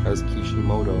letter as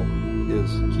Kishimoto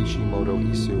is Kishimoto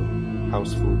Isu,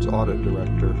 House Foods Audit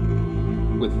Director.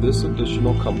 With this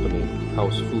additional company,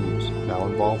 House Foods, now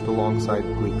involved alongside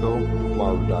Glico,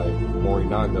 Marudai,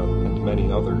 Morinaga, and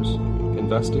many others,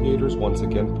 investigators once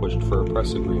again pushed for a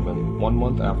press agreement 1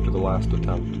 month after the last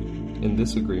attempt. In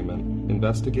this agreement,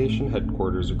 investigation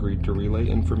headquarters agreed to relay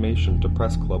information to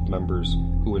press club members,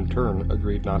 who in turn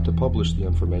agreed not to publish the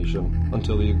information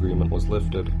until the agreement was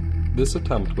lifted. This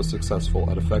attempt was successful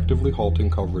at effectively halting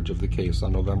coverage of the case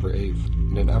on November 8th,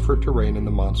 in an effort to rein in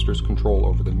the monster's control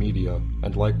over the media,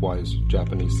 and likewise,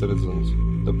 Japanese citizens.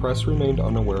 The press remained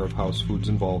unaware of House Foods'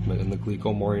 involvement in the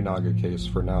Glico Morinaga case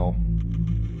for now.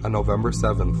 On November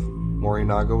 7th,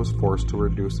 Morinaga was forced to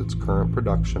reduce its current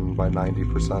production by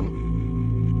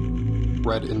 90%.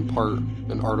 Read in part,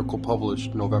 an article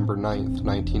published November 9th,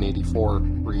 1984,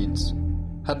 reads,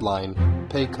 Headline,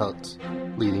 Pay Cuts.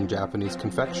 Leading Japanese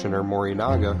confectioner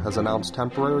Morinaga has announced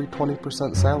temporary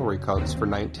 20% salary cuts for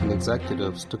 19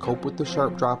 executives to cope with the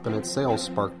sharp drop in its sales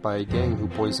sparked by a gang who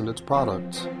poisoned its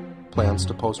products. Plans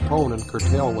to postpone and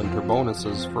curtail winter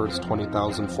bonuses for its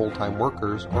 20,000 full-time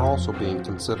workers are also being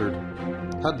considered.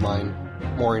 Headline,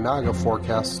 Morinaga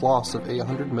forecasts loss of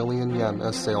 800 million yen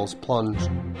as sales plunge.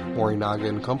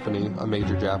 Morinaga & Company, a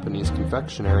major Japanese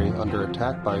confectionery under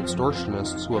attack by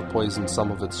extortionists who have poisoned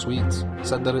some of its sweets,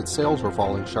 said that its sales were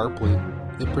falling sharply.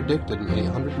 It predicted an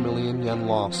 800 million yen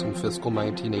loss in fiscal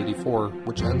 1984,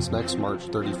 which ends next March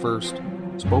 31st.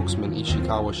 Spokesman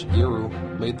Ishikawa Shigeru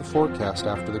made the forecast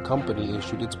after the company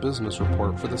issued its business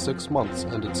report for the 6 months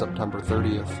ended September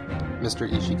 30th. Mr.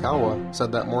 Ishikawa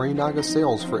said that Morinaga's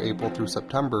sales for April through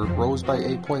September rose by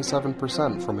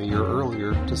 8.7% from a year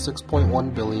earlier to 6.1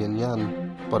 billion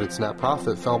yen, but its net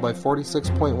profit fell by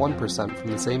 46.1%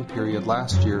 from the same period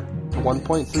last year to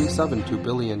 1.372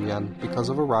 billion yen because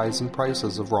of a rise in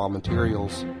prices of raw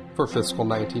materials. For fiscal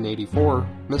 1984,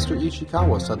 Mr.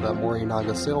 Ishikawa said that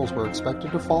Morinaga sales were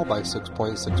expected to fall by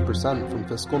 6.6% from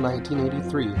fiscal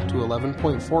 1983 to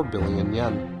 11.4 billion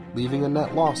yen, leaving a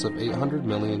net loss of 800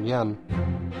 million yen.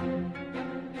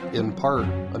 In part,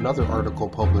 another article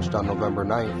published on November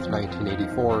 9,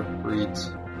 1984, reads,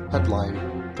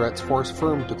 Headline, Threats force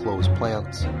firm to close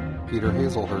plants. Peter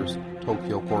Hazelhurst,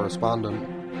 Tokyo correspondent.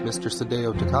 Mr.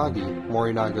 Sadeo Takagi,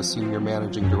 Morinaga's senior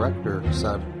managing director,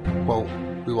 said, quote,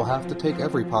 We will have to take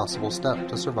every possible step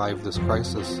to survive this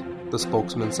crisis. The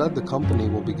spokesman said the company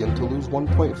will begin to lose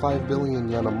 1.5 billion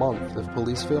yen a month if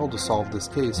police fail to solve this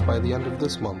case by the end of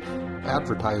this month.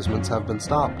 Advertisements have been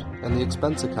stopped, and the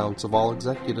expense accounts of all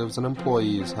executives and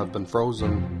employees have been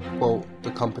frozen. Quote,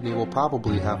 the company will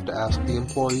probably have to ask the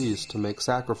employees to make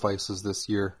sacrifices this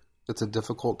year. It's a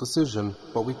difficult decision,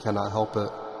 but we cannot help it.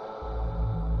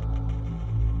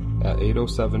 At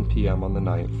 8:07 p.m. on the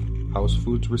 9th, House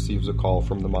Foods receives a call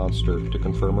from the monster to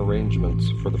confirm arrangements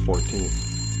for the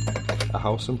 14th. A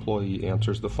House employee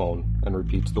answers the phone and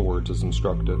repeats the words as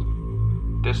instructed.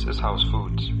 This is House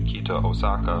Foods, Kita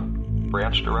Osaka.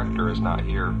 Branch director is not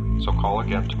here, so call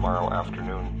again tomorrow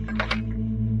afternoon.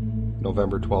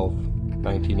 November 12,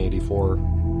 1984.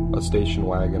 A station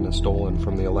wagon is stolen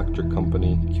from the electric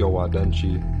company Kyowa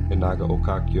Denshi in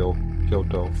Nagaokakyo,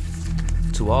 Kyoto.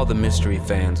 To all the mystery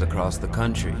fans across the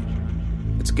country,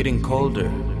 it's getting colder,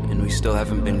 and we still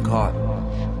haven't been caught.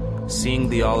 Seeing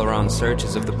the all-around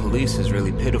searches of the police is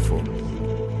really pitiful.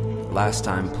 Last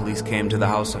time police came to the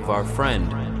house of our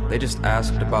friend, they just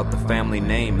asked about the family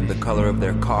name and the color of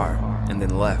their car, and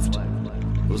then left.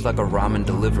 It was like a ramen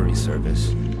delivery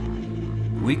service.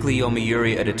 Weekly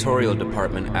Yomiuri editorial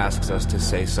department asks us to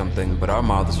say something, but our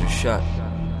mouths are shut,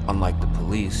 unlike the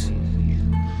police.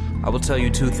 I will tell you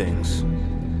two things.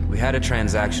 We had a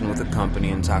transaction with a company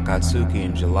in Takatsuki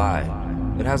in July.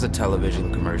 It has a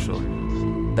television commercial.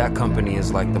 That company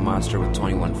is like the monster with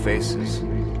 21 faces.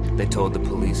 They told the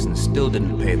police and still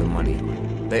didn't pay the money.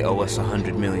 They owe us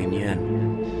 100 million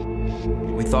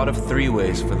yen. We thought of 3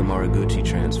 ways for the Moriguchi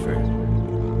transfer.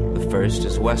 The first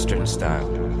is Western style.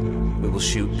 We will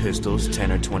shoot pistols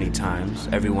 10 or 20 times,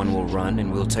 everyone will run,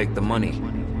 and we'll take the money.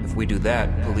 If we do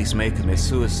that, police may commit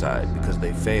suicide because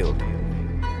they failed.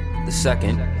 The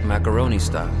second, macaroni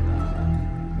style.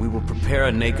 We will prepare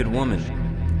a naked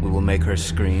woman. We will make her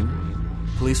scream.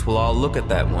 Police will all look at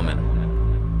that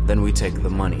woman. Then we take the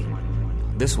money.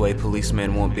 This way,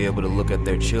 policemen won't be able to look at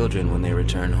their children when they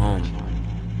return home.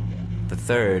 The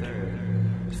third,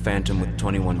 Phantom with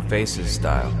 21 Faces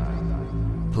style.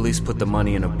 Police put the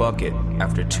money in a bucket.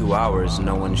 After 2 hours,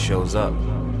 no one shows up.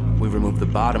 We remove the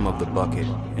bottom of the bucket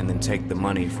and then take the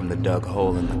money from the dug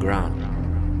hole in the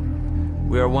ground.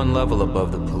 We are 1 level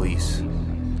above the police.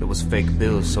 It was fake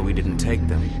bills, so we didn't take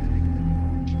them.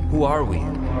 Who are we?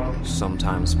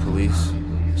 Sometimes police,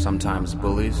 sometimes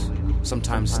bullies,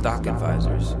 sometimes stock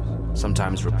advisors.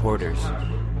 sometimes reporters,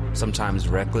 sometimes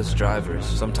reckless drivers,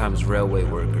 sometimes railway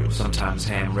workers, sometimes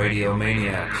ham radio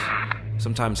maniacs,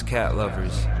 sometimes cat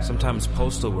lovers, sometimes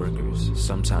postal workers,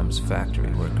 sometimes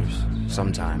factory workers,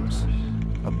 sometimes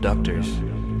abductors.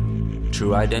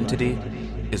 True identity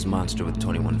is Monster with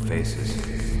 21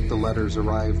 Faces. The letters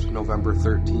arrived November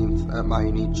 13th at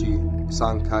Mainichi,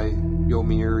 Sankai,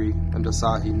 Yomiuri, and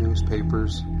Asahi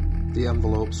newspapers. The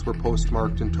envelopes were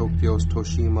postmarked in Tokyo's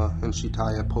Toshima and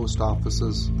Shitaya post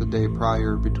offices the day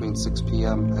prior between 6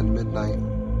 p.m. and midnight.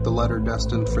 The letter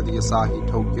destined for the Asahi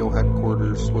Tokyo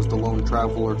headquarters was the lone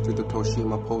traveler through the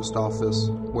Toshima post office,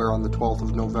 where on the 12th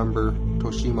of November,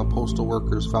 Toshima postal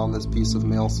workers found this piece of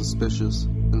mail suspicious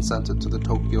and sent it to the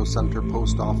Tokyo Center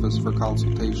post office for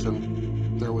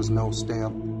consultation. There was no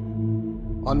stamp.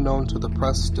 Unknown to the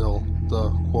press still,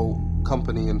 the, quote,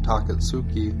 company in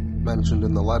Takatsuki mentioned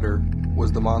in the letter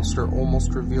was the monster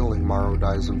almost revealing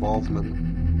Marodai's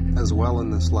involvement. As well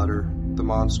in this letter, the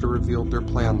monster revealed their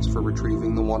plans for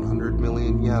retrieving the 100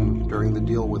 million yen during the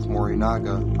deal with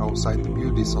Morinaga outside the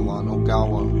beauty salon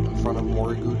Ogawa in front of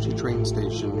Moriguchi train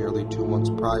station nearly 2 months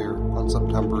prior on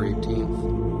September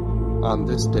 18th. On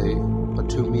this day, a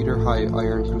 2-meter-high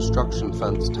iron construction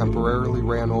fence temporarily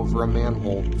ran over a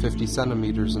manhole 50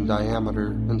 centimeters in diameter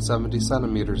and 70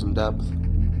 centimeters in depth.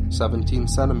 17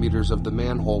 centimeters of the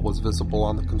manhole was visible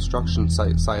on the construction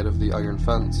site side of the iron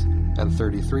fence, and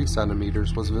 33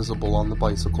 centimeters was visible on the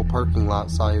bicycle parking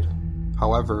lot side.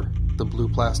 However, the blue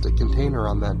plastic container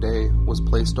on that day was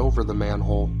placed over the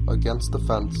manhole against the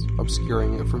fence,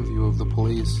 obscuring it from view of the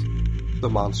police. The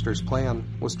monster's plan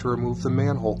was to remove the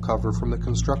manhole cover from the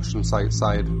construction site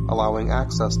side, allowing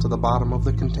access to the bottom of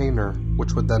the container,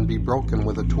 which would then be broken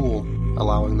with a tool,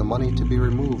 allowing the money to be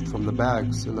removed from the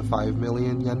bags in the 5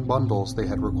 million yen bundles they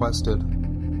had requested.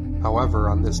 However,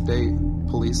 on this date,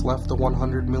 police left the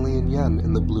 100 million yen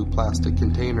in the blue plastic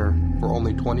container for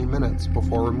only 20 minutes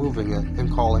before removing it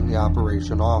and calling the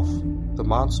operation off. The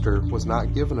monster was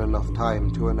not given enough time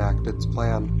to enact its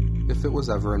plan, if it was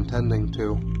ever intending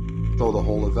to. Though the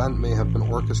whole event may have been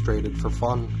orchestrated for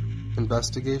fun,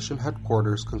 investigation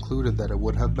headquarters concluded that it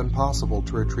would have been possible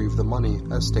to retrieve the money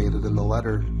as stated in the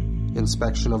letter.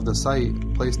 Inspection of the site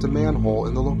placed a manhole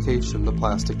in the location the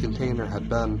plastic container had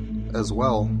been. As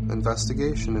well,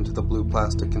 investigation into the blue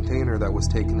plastic container that was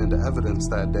taken into evidence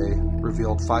that day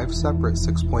revealed 5 separate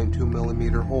 6.2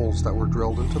 millimeter holes that were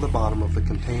drilled into the bottom of the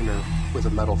container, with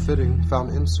a metal fitting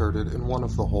found inserted in one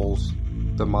of the holes.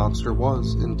 The monster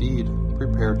was, indeed,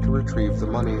 prepared to retrieve the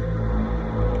money.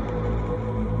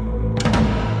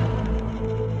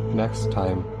 Next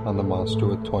time on The Monster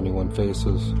with 21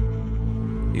 Faces.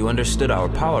 You understood our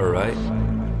power, right?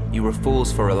 You were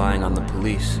fools for relying on the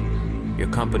police. Your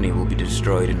company will be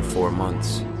destroyed in 4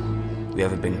 months. We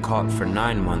haven't been caught for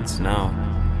 9 months now.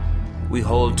 We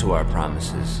hold to our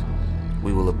promises.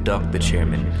 We will abduct the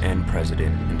chairman and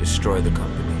president and destroy the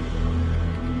company.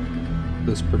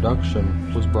 This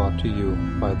production was brought to you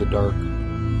by The Dark.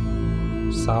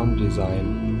 Sound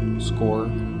design, score,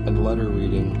 and letter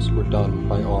readings were done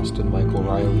by Austin Michael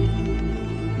Riley.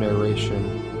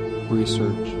 Narration,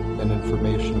 research, and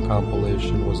information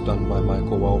compilation was done by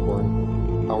Michael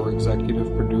Wellborn. Our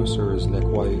executive producer is Nick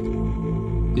White.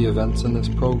 The events in this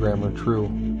program are true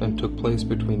and took place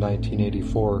between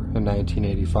 1984 and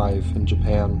 1985 in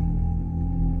Japan.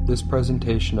 This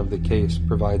presentation of the case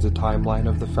provides a timeline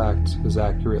of the facts as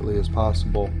accurately as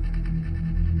possible.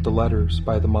 The letters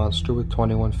by the Monster with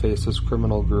 21 Faces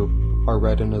criminal group are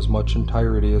read in as much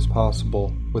entirety as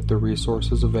possible with the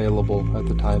resources available at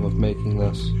the time of making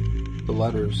this. The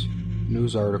letters,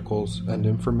 news articles, and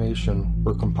information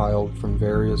were compiled from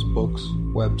various books,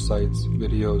 websites,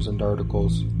 videos, and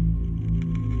articles.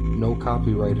 No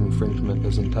copyright infringement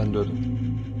is intended.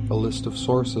 A list of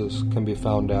sources can be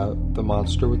found at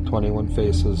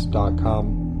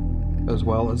themonsterwith21faces.com, as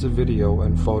well as a video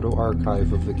and photo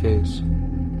archive of the case.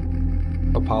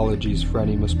 Apologies for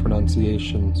any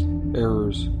mispronunciations,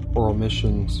 errors, or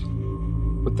omissions.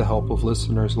 With the help of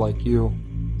listeners like you,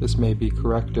 this may be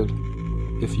corrected.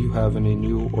 If you have any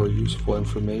new or useful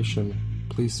information,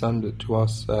 please send it to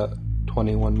us at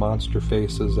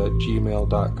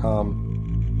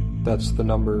 21monsterfaces@gmail.com. That's the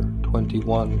number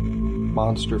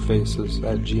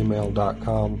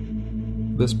 21monsterfaces@gmail.com.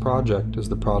 This project is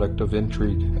the product of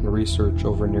intrigue and research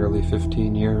over nearly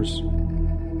 15 years.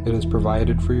 It is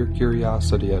provided for your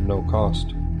curiosity at no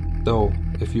cost, though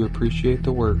if you appreciate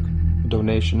the work, a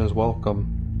donation is welcome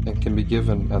and can be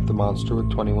given at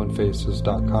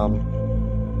themonsterwith21faces.com.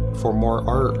 For more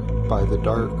art by The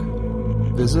Dark,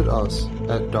 visit us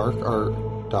at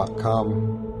darkart.com.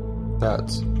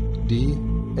 That's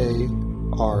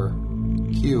DARK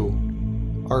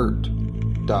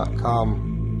qart.com.